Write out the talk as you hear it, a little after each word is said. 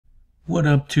What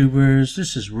up, tubers?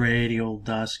 This is Radio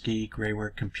Geek,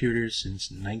 Graywork Computers since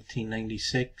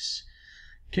 1996.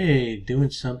 Okay, doing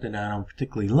something I don't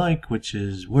particularly like, which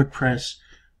is WordPress.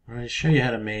 I'm going to show you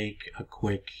how to make a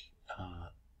quick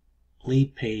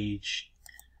lead page,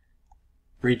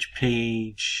 bridge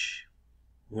page,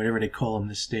 whatever they call them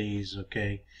these days,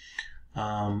 okay?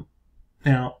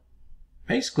 Now,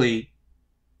 basically,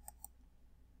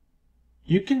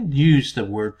 you can use the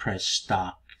WordPress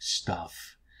stock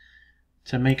stuff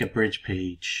to make a bridge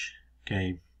page,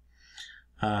 okay?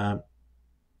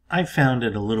 I found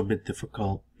it a little bit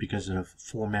difficult because of the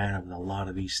format of a lot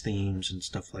of these themes and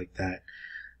stuff like that.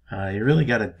 You really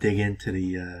got to dig into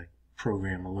the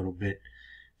program a little bit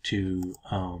to,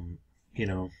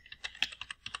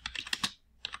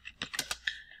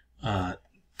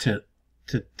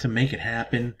 to make it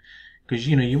happen. Because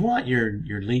you want your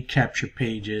lead capture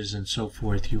pages and so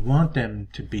forth. You want them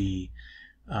to be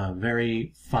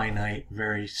very finite,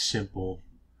 very simple.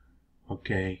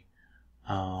 Okay.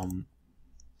 I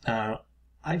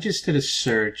just did a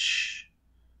search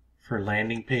for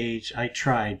landing page. I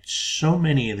tried so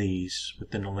many of these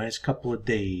within the last couple of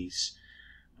days.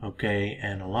 Okay,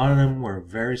 and a lot of them were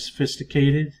very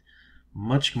sophisticated,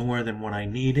 much more than what I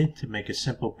needed to make a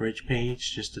simple bridge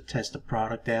page just to test the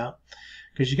product out.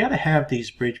 Because you got to have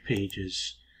these bridge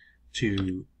pages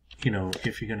to,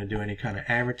 if you're going to do any kind of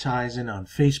advertising on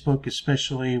Facebook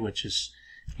especially, which is,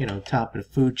 top of the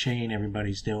food chain,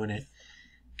 everybody's doing it.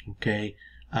 Okay,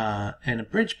 and a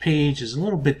bridge page is a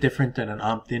little bit different than an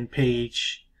opt-in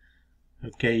page.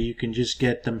 Okay, you can just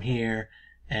get them here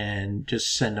and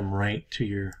just send them right to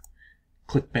your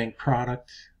ClickBank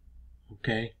product.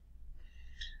 Okay,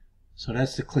 so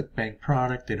that's the ClickBank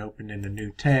product. It opened in a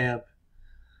new tab.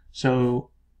 So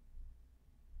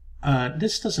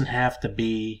this doesn't have to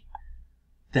be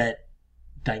that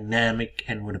dynamic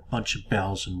and with a bunch of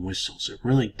bells and whistles. It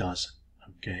really doesn't.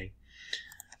 Okay,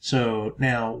 so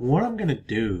now what I'm going to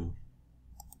do,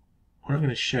 what I'm going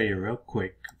to show you real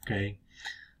quick. Okay,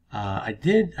 I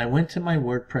went to my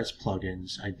WordPress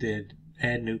plugins. I did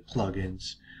add new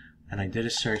plugins, and I did a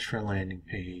search for a landing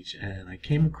page, and I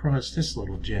came across this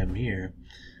little gem here.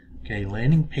 Okay,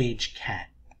 landing page cat.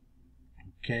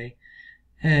 Okay,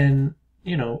 and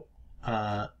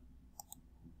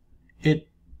it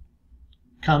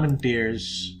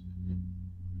commandeers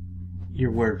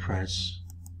your WordPress,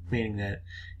 meaning that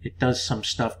it does some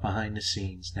stuff behind the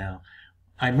scenes. Now,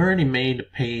 I've already made a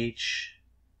page,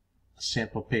 a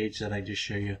sample page that I just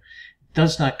show you. It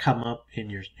does not come up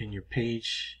in your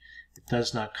page. It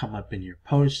does not come up in your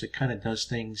post. It kind of does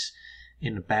things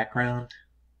in the background,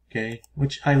 okay,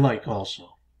 which I like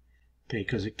also, okay,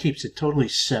 because it keeps it totally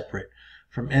separate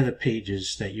from other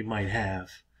pages that you might have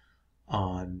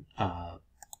on,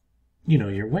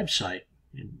 your website,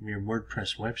 your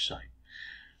WordPress website.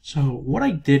 So what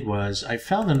I did was I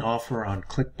found an offer on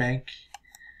ClickBank,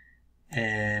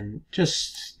 and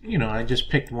just, I just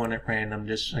picked one at random,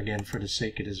 just again for the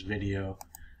sake of this video.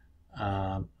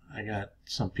 I got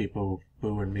some people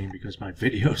booing me because my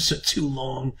videos are too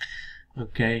long.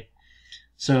 Okay,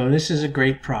 so this is a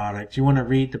great product. You want to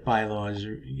read the bylaws. I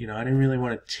didn't really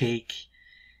want to take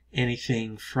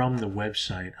anything from the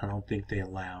website. I don't think they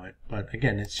allow it, but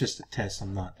again, it's just a test.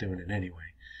 I'm not doing it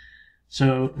anyway.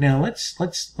 So now let's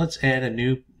add a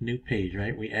new page,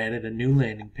 right? We added a new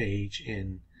landing page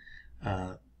in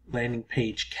landing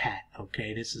page cat.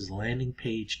 Okay, this is landing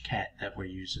page cat that we're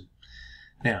using.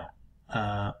 Now,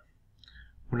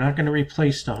 we're not going to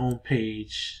replace the home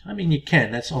page. I mean, you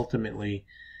can. That's ultimately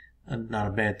not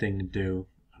a bad thing to do.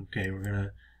 Okay, we're going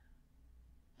to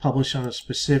publish on a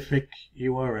specific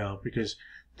URL because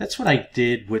that's what I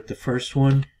did with the first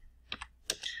one.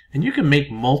 And you can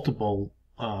make multiple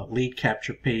lead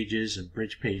capture pages and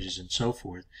bridge pages and so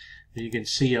forth. You can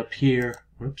see up here,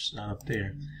 whoops, not up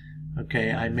there.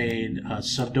 Okay, I made a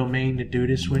subdomain to do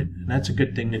this with, and that's a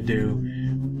good thing to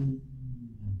do.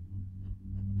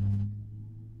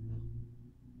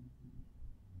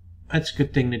 That's a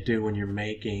good thing to do when you're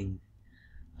making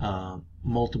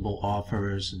multiple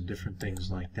offers and different things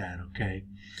like that, okay?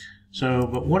 So,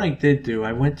 but what I did do,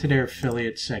 I went to their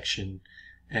affiliate section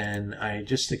and I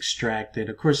just extracted.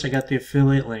 Of course, I got the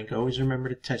affiliate link. Always remember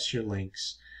to test your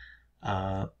links.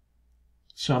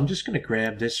 So I'm just going to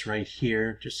grab this right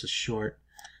here, just a short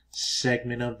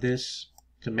segment of this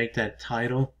to make that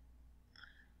title.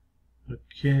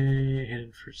 Okay,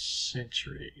 hidden for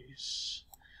centuries.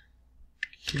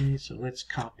 Okay, so let's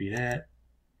copy that.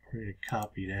 We're going to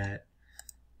copy that.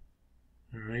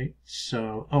 Alright,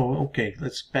 so, oh, okay,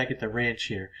 let's back at the ranch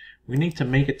here. We need to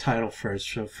make a title first.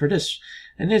 So for this,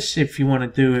 and this, if you want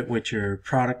to do it with your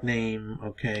product name,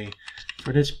 okay,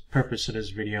 for this purpose of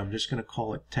this video, I'm just going to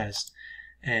call it test.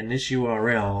 And this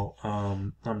URL,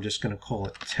 I'm just going to call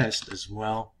it test as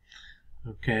well.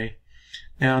 Okay.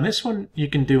 Now this one, you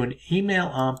can do an email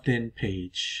opt-in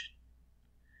page.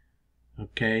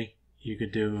 Okay. You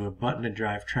could do a button to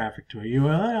drive traffic to a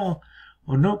URL,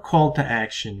 or no call to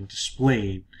action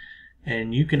displayed,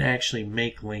 and you can actually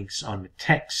make links on the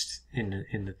text in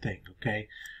the thing. Okay,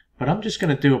 but I'm just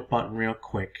going to do a button real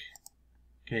quick.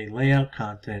 Okay, layout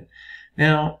content.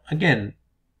 Now again,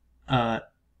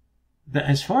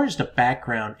 as far as the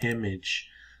background image,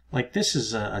 like this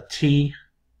is a tea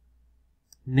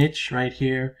niche right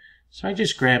here, so I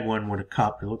just grabbed one with a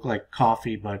cup. It looked like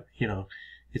coffee, but you know,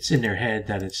 it's in their head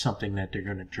that it's something that they're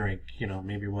going to drink, you know,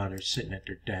 maybe while they're sitting at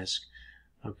their desk.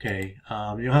 Okay,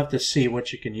 you'll have to see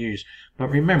what you can use, but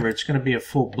remember, it's going to be a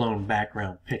full-blown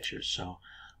background picture. So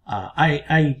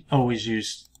I always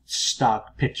use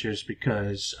stock pictures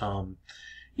because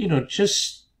you know,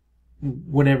 just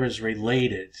whatever's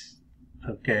related.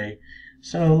 Okay,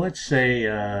 so let's say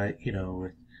you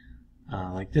know,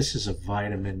 like this is a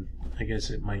vitamin. I guess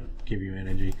it might give you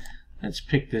energy. Let's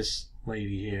pick this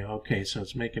lady here. Okay, so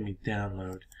it's making me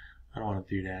download. I don't want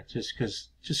to do that just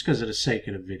because of the sake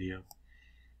of the video.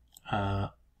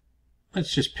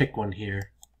 Let's just pick one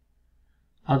here.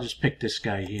 I'll just pick this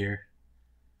guy here.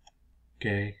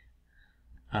 Okay.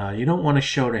 You don't want to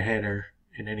show the header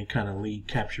in any kind of lead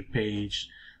capture page,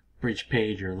 bridge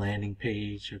page, or landing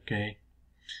page. Okay.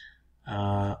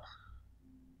 I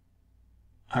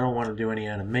don't want to do any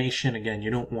animation. Again, you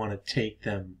don't want to take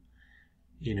them,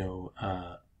 you know,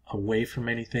 away from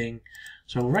anything.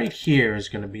 So right here is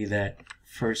going to be that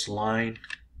first line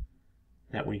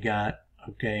that we got.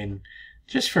 Okay, and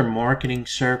just for marketing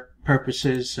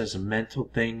purposes, as a mental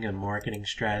thing, a marketing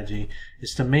strategy,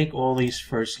 is to make all these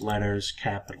first letters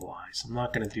capitalized. I'm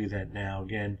not going to do that now,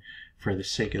 again, for the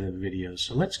sake of the video.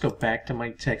 So let's go back to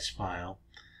my text file.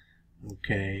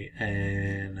 Okay,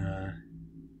 and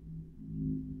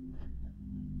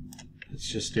let's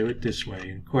just do it this way.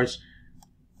 And of course,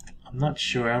 I'm not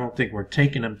sure, I don't think we're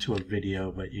taking them to a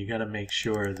video, but you got to make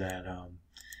sure that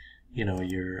you know,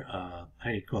 your how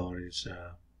do you call it, is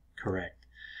correct.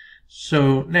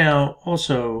 So now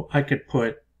also I could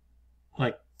put,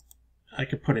 like, I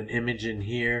could put an image in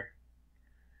here.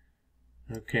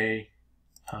 Okay,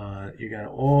 you got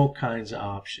all kinds of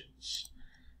options.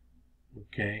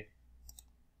 Okay,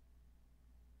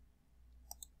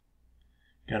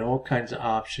 got all kinds of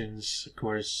options. Of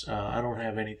course, I don't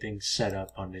have anything set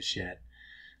up on this yet.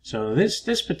 So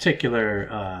this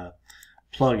particular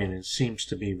plugin, it seems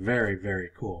to be very, very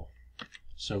cool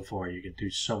so far. You can do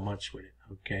so much with it.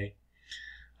 Okay,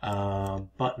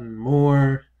 button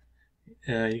more,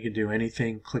 you can do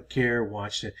anything. Click here,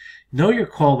 watch it. Know your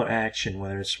call to action,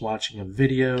 whether it's watching a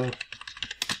video,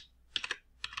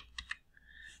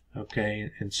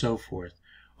 okay, and so forth.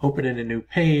 Open in a new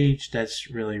page, that's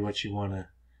really what you want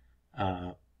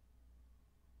to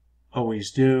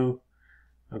always do.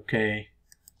 Okay,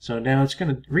 so now it's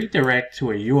going to redirect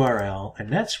to a URL,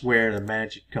 and that's where the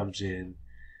magic comes in.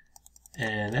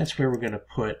 And that's where we're going to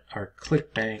put our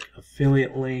ClickBank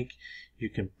affiliate link. You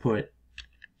can put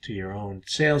to your own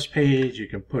sales page. You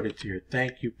can put it to your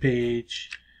thank you page.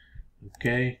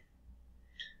 Okay.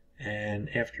 And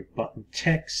after button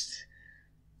text,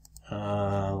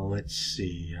 let's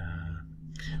see.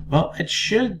 Well, it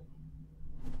should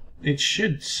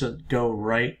go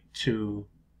right to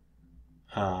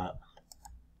the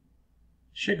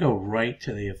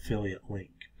affiliate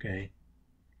link. Okay.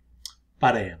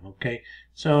 Bam. Okay.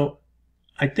 So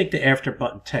I think the after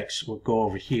button text will go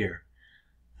over here.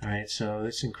 All right. So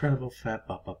this incredible fat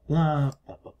blah blah blah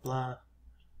blah blah blah,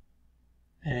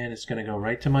 and it's going to go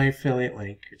right to my affiliate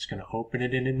link. It's going to open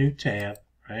it in a new tab.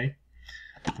 Right.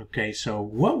 Okay. So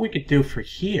what we could do for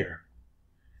here,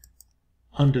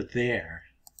 under there.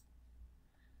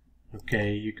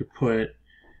 Okay. You could put,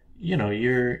 you know,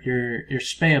 your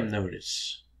spam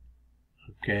notice.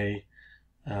 Okay.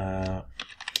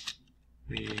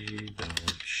 We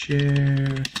don't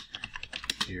share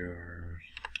your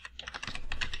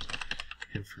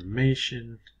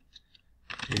information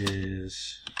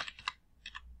is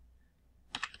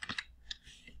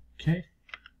okay.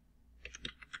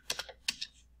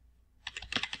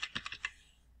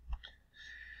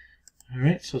 All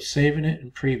right, so saving it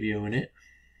and previewing it.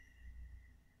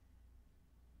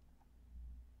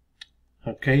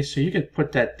 Okay, so you could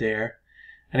put that there.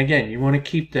 And again, you want to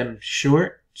keep them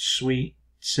short, sweet,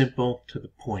 simple, to the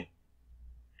point.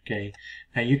 Okay,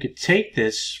 now you could take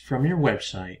this from your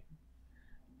website.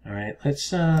 All right,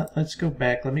 let's go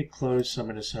back. Let me close some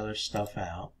of this other stuff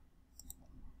out.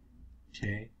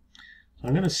 Okay, so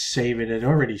I'm going to save it. It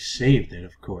already saved it,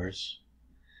 of course.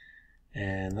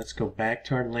 And let's go back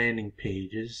to our landing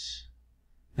pages.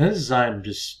 Now, this is, I'm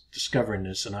just discovering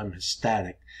this and I'm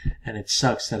ecstatic. And it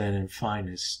sucks that I didn't find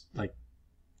this, like,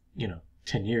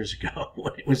 10 years ago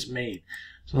when it was made.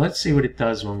 So let's see what it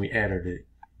does when we edit it.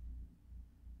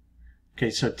 Okay,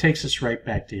 so it takes us right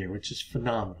back to here, which is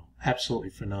phenomenal. Absolutely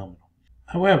phenomenal.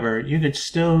 However, you could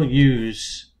still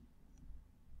use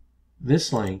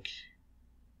this link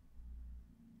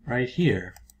right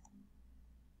here.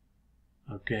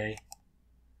 Okay.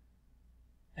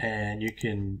 And you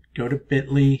can go to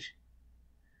bit.ly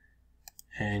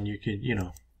and you could,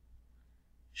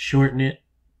 shorten it,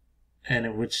 and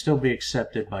it would still be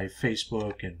accepted by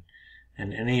Facebook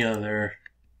and any other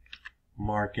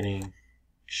marketing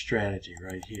strategy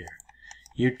right here.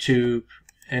 YouTube,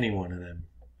 any one of them.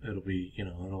 It'll be,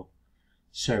 it'll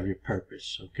serve your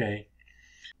purpose, okay?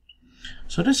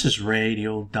 So this is Ray, the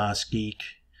old DOS geek.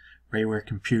 Rayware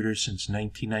Computers since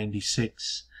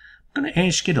 1996. I'm going to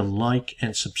ask you to like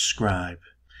and subscribe.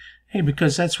 Hey,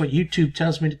 because that's what YouTube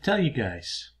tells me to tell you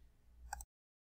guys.